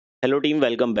Hello team,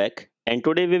 welcome back. And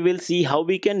today we will see how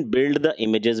we can build the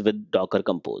images with Docker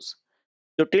Compose.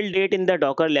 So till date in the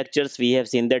Docker lectures, we have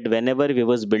seen that whenever we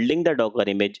was building the Docker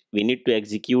image, we need to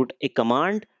execute a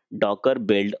command Docker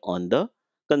build on the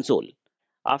console.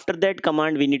 After that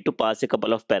command, we need to pass a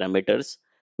couple of parameters.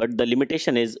 But the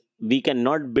limitation is we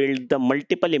cannot build the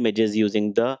multiple images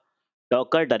using the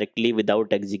Docker directly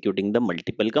without executing the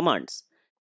multiple commands.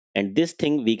 And this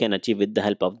thing we can achieve with the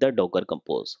help of the Docker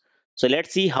Compose. So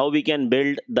let's see how we can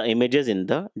build the images in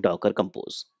the Docker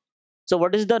Compose. So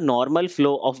what is the normal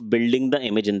flow of building the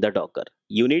image in the Docker?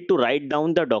 You need to write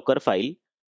down the Docker file,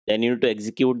 then you need to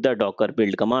execute the Docker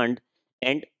build command,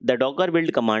 and the Docker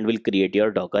build command will create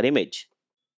your Docker image.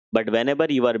 But whenever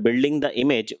you are building the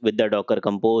image with the Docker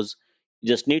Compose, you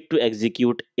just need to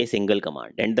execute a single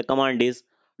command, and the command is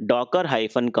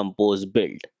docker-compose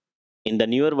build. In the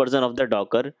newer version of the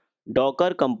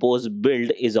Docker compose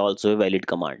build is also a valid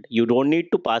command. You don't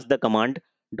need to pass the command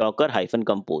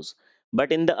docker-compose.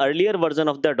 But in the earlier version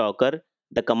of the Docker,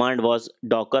 the command was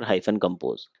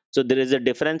docker-compose. So there is a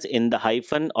difference in the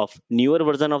hyphen of newer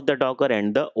version of the Docker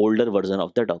and the older version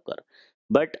of the Docker.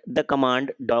 But the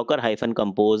command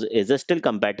docker-compose is still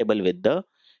compatible with the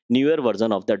newer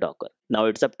version of the Docker. Now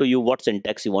it's up to you what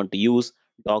syntax you want to use,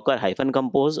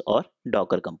 docker-compose or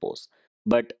docker compose.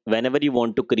 But whenever you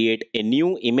want to create a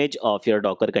new image of your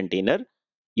Docker container,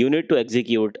 you need to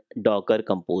execute docker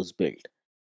compose build.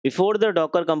 Before the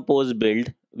docker compose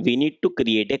build, we need to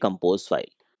create a compose file.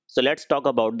 So let's talk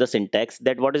about the syntax,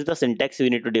 that what is the syntax we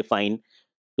need to define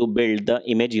to build the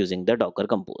image using the docker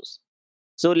compose.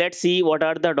 So let's see what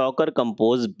are the docker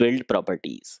compose build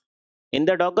properties. In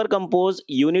the Docker Compose,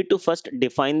 you need to first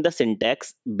define the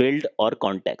syntax build or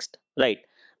context, right?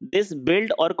 This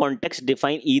build or context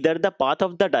define either the path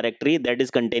of the directory that is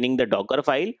containing the Docker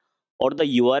file or the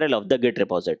URL of the Git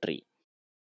repository.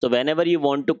 So whenever you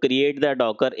want to create the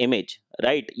Docker image,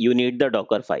 right, you need the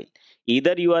Docker file.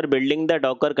 Either you are building the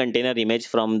Docker container image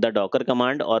from the Docker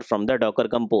command or from the Docker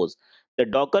Compose. The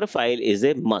Docker file is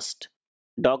a must.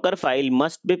 Docker file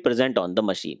must be present on the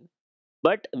machine.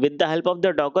 But with the help of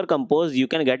the Docker Compose, you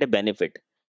can get a benefit.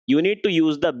 You need to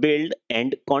use the build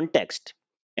and context.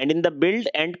 And in the build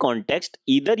and context,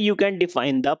 either you can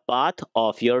define the path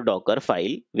of your Docker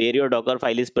file, where your Docker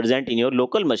file is present in your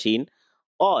local machine,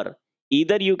 or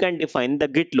either you can define the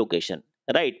Git location,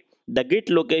 right? The Git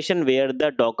location where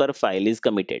the Docker file is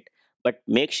committed. But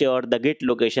make sure the Git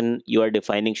location you are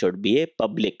defining should be a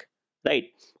public, right?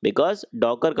 Because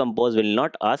Docker Compose will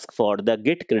not ask for the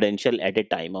Git credential at a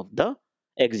time of the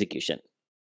execution.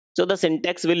 So the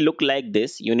syntax will look like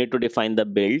this. You need to define the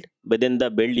build. Within the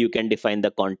build, you can define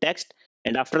the context.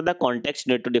 And after the context,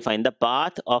 you need to define the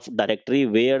path of directory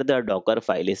where the Docker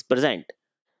file is present.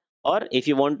 Or if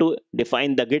you want to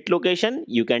define the Git location,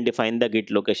 you can define the Git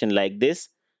location like this.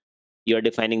 You are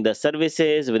defining the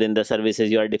services. Within the services,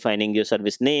 you are defining your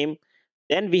service name.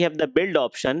 Then we have the build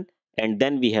option, and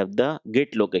then we have the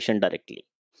Git location directly.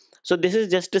 So this is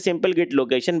just a simple Git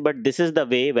location, but this is the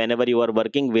way whenever you are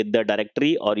working with the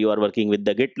directory or you are working with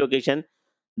the Git location,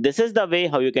 this is the way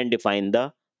how you can define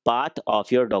the path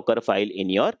of your Docker file in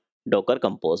your docker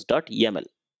compose.yaml.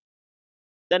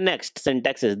 The next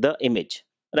syntax is the image,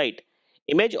 right?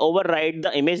 Image override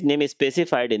the image name is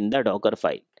specified in the Docker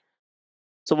file.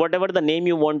 So whatever the name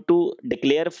you want to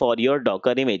declare for your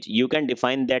Docker image, you can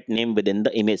define that name within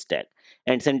the image tag.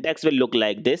 And syntax will look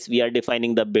like this. We are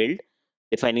defining the build,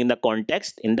 defining the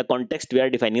context. In the context, we are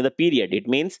defining the period. It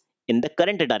means in the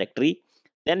current directory.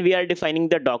 Then we are defining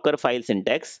the Docker file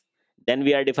syntax. Then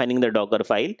we are defining the Docker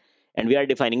file. And we are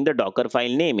defining the Docker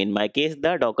file name. In my case,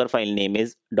 the Docker file name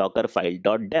is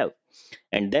dockerfile.dev.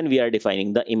 And then we are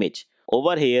defining the image.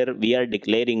 Over here, we are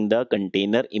declaring the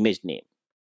container image name.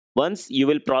 Once you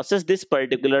will process this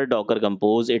particular Docker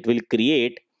Compose, it will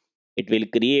create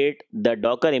the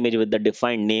Docker image with the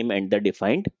defined name and the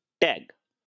defined tag.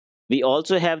 We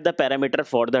also have the parameter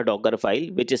for the Docker file,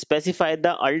 which specify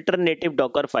the alternative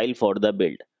Docker file for the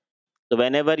build. So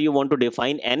whenever you want to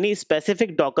define any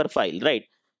specific Docker file, right,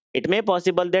 it may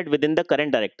possible that within the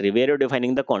current directory where you're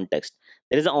defining the context,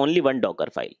 there is only one Docker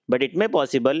file, but it may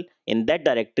possible in that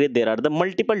directory there are the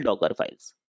multiple Docker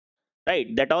files,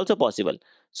 right? That also possible.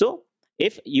 So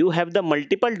if you have the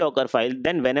multiple Docker file,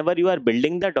 then whenever you are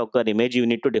building the Docker image, you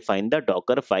need to define the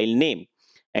Docker file name,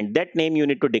 and that name you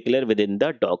need to declare within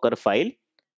the Docker file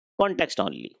context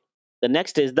only. The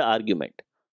next is the argument.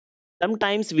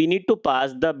 Sometimes we need to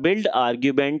pass the build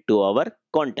argument to our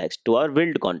context, to our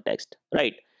build context,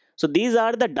 right? So these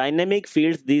are the dynamic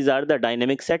fields, these are the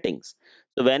dynamic settings.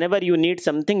 So whenever you need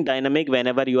something dynamic,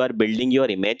 whenever you are building your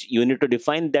image, you need to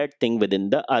define that thing within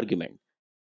the argument.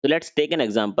 So let's take an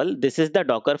example. This is the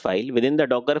Docker file. Within the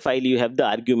Docker file, you have the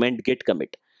argument git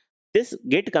commit. This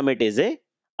git commit is a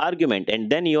argument, and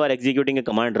then you are executing a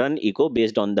command run echo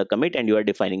based on the commit, and you are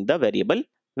defining the variable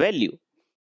value.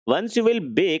 Once you will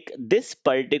bake this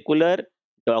particular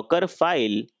Docker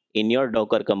file in your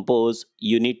Docker Compose,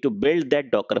 you need to build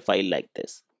that Docker file like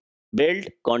this. Build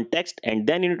context, and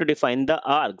then you need to define the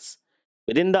args.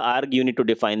 Within the arg, you need to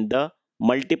define the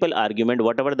multiple argument,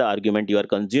 whatever the argument you are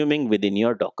consuming within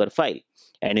your Docker file,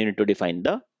 and you need to define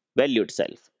the value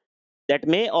itself. That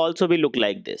may also be look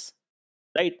like this,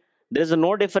 right? There is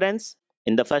no difference.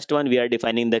 In the first one, we are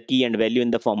defining the key and value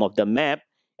in the form of the map,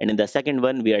 and in the second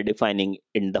one, we are defining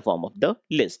in the form of the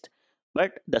list.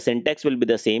 But the syntax will be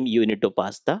the same. You need to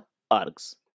pass the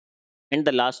args. And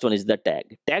the last one is the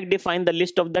tag. Tag define the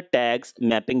list of the tags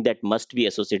mapping that must be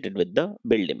associated with the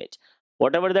build image.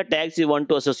 Whatever the tags you want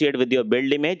to associate with your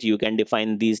build image, you can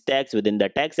define these tags within the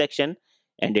tag section,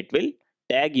 and it will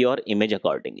tag your image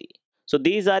accordingly. So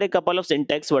these are a couple of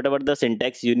syntax, whatever the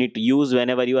syntax you need to use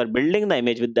whenever you are building the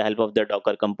image with the help of the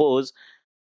Docker Compose.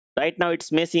 Right now, it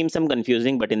may seem some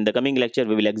confusing, but in the coming lecture,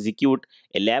 we will execute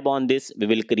a lab on this. We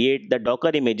will create the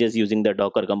Docker images using the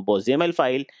Docker Compose YAML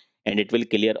file, and it will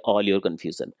clear all your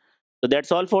confusion. So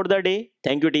that's all for the day.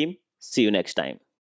 Thank you, team. See you next time.